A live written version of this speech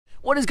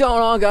What is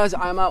going on, guys?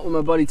 I'm out with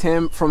my buddy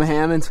Tim from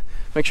Hammond.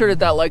 Make sure to hit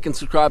that like and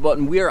subscribe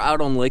button. We are out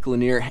on Lake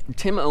Lanier.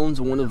 Tim owns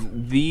one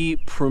of the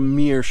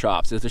premier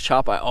shops. It's a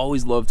shop I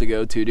always love to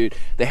go to, dude.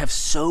 They have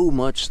so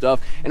much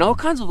stuff and all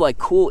kinds of like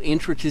cool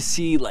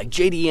intricacy, like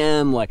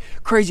JDM, like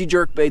crazy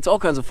jerk baits, all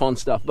kinds of fun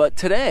stuff. But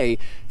today,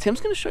 Tim's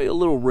gonna show you a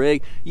little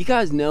rig. You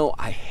guys know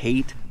I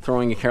hate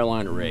throwing a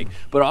Carolina rig,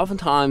 but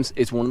oftentimes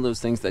it's one of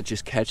those things that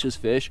just catches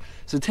fish.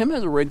 So Tim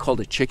has a rig called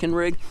a chicken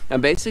rig,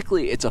 and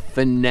basically it's a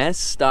finesse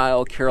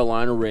style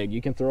Carolina rig.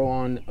 You can throw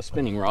on a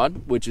spinning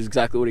rod, which is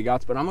exactly what he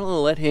got, but I'm gonna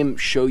let him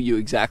show you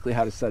exactly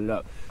how to set it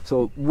up.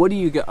 So what do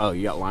you got? Oh,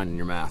 you got line in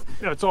your mouth.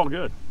 Yeah, it's all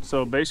good.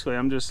 So basically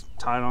I'm just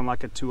tied on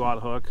like a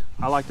 2/0 hook.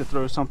 I like to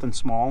throw something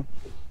small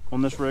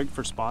on this rig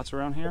for spots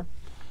around here.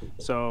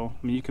 So,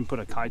 I mean, you can put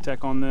a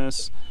Kitech on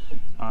this,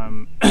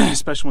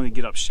 especially when you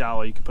get up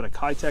shallow. You can put a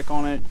Kitech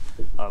on it,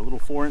 a little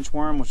 4-inch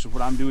worm, which is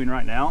what I'm doing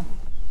right now.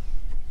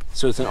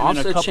 So it's an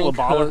offset chain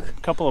hook.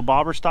 A couple of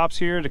bobber stops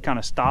here to kind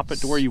of stop it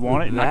to where you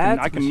want it, and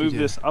I can move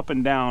this up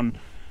and down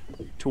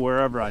to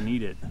wherever I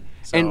need it.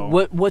 So, and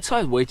what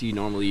size weight do you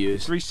normally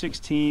use?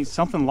 3/16,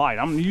 something light.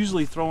 I'm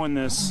usually throwing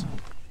this,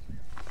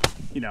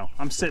 you know,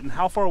 I'm sitting,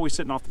 how far are we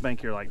sitting off the bank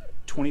here? Like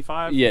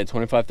 25? Yeah,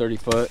 25, 30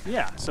 foot.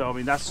 Yeah, so I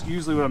mean, that's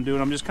usually what I'm doing.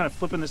 I'm just kind of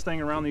flipping this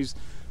thing around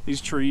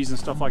these trees and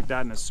stuff like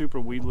that, and it's super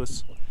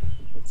weedless.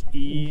 It's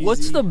easy.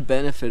 What's the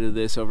benefit of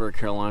this over a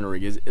Carolina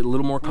rig? Is it a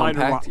little more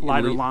compact?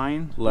 Lighter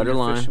line. Lighter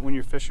line. When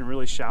you're fishing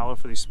really shallow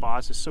for these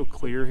spots, it's so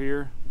clear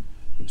here.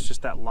 It's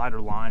just that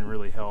lighter line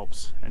really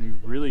helps, and you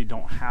really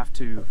don't have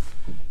to,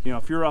 you know,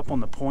 if you're up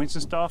on the points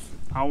and stuff,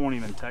 I won't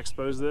even tech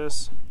expose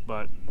this,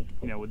 but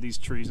you know, with these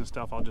trees and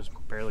stuff, I'll just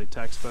barely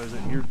tech expose it.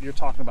 You're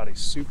talking about a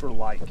super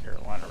light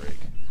Carolina rig.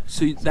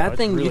 So that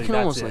thing, really, you can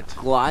almost like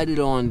glide it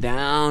on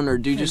down or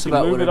do just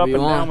about whatever you want. You can move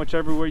it up and down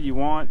whichever way you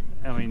want.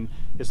 I mean,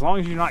 as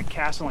long as you're not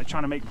casting, like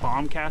trying to make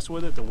bomb casts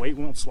with it, the weight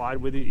won't slide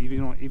with it,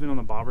 even on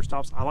the bobber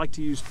stops. I like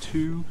to use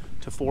 2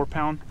 to 4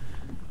 pound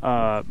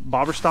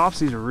bobber stops.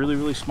 These are really,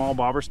 really small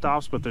bobber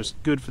stops, but they're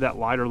good for that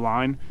lighter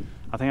line.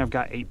 I think I've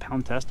got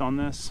 8-pound test on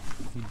this.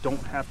 You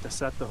don't have to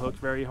set the hook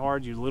very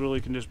hard. You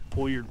literally can just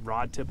pull your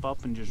rod tip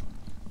up and just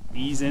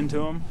ease into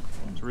them.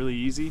 It's really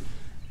easy.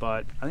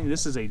 But I think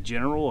this is a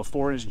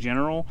 4-inch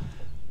general,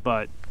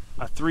 but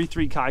a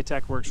 3/3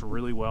 Kitech works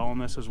really well on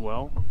this as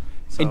well.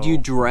 So, and do you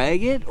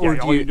drag it, or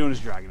all you're doing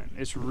is dragging it?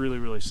 It's really,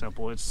 really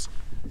simple. It's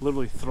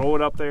literally throw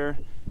it up there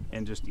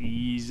and just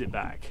ease it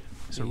back.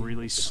 It's a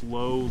really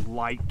slow,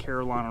 light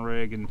Carolina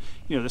rig, and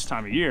you know, this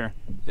time of year,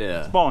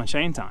 it's ball and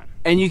chain time.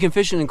 And you can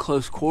fish it in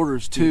close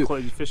quarters too.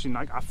 Fishing,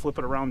 like I flip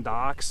it around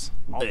docks,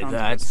 all kinds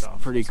That's of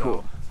stuff. Pretty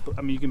cool.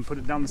 I mean, you can put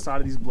it down the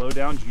side of these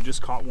blowdowns. You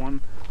just caught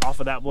one off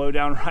of that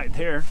blowdown right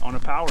there on a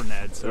power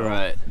Ned. So,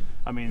 right.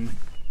 I mean,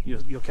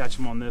 you'll catch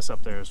them on this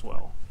up there as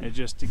well. It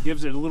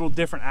gives it a little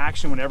different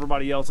action when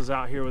everybody else is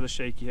out here with a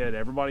shaky head.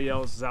 Everybody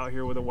else is out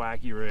here with a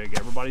wacky rig.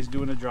 Everybody's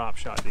doing a drop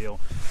shot deal.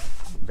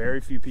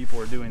 Very few people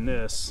are doing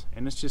this,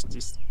 and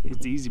it's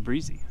easy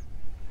breezy.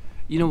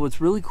 You know what's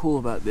really cool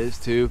about this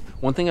too,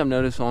 one thing I've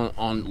noticed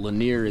on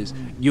Lanier is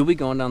you'll be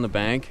going down the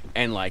bank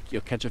and like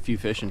you'll catch a few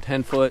fish in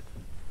 10 foot,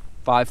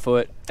 5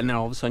 foot, and then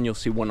all of a sudden you'll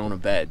see one on a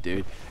bed,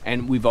 dude.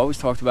 And we've always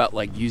talked about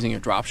like using a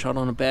drop shot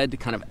on a bed to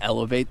kind of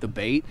elevate the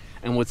bait.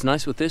 And what's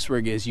nice with this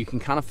rig is you can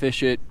kind of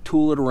fish it,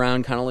 tool it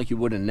around kind of like you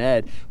would a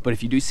Ned. But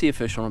if you do see a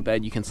fish on a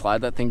bed, you can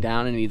slide that thing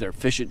down and either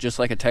fish it just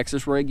like a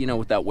Texas rig, you know,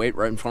 with that weight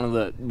right in front of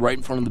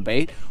the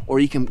bait, or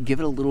you can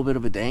give it a little bit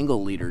of a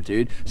dangle leader,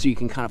 dude. So you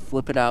can kind of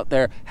flip it out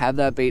there, have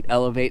that bait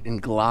elevate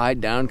and glide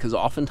down, because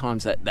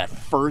oftentimes that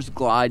first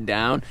glide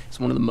down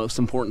is one of the most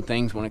important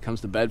things when it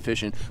comes to bed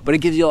fishing. But it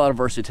gives you a lot of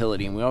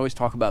versatility, and we always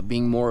talk about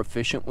being more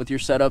efficient with your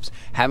setups,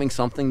 having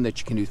something that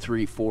you can do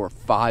 3, 4,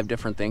 5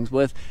 different things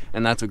with,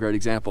 and that's a great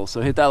example. So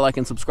hit that like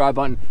and subscribe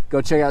button.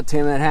 Go check out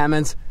Tim at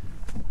Hammond's.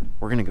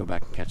 We're gonna go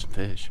back and catch some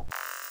fish.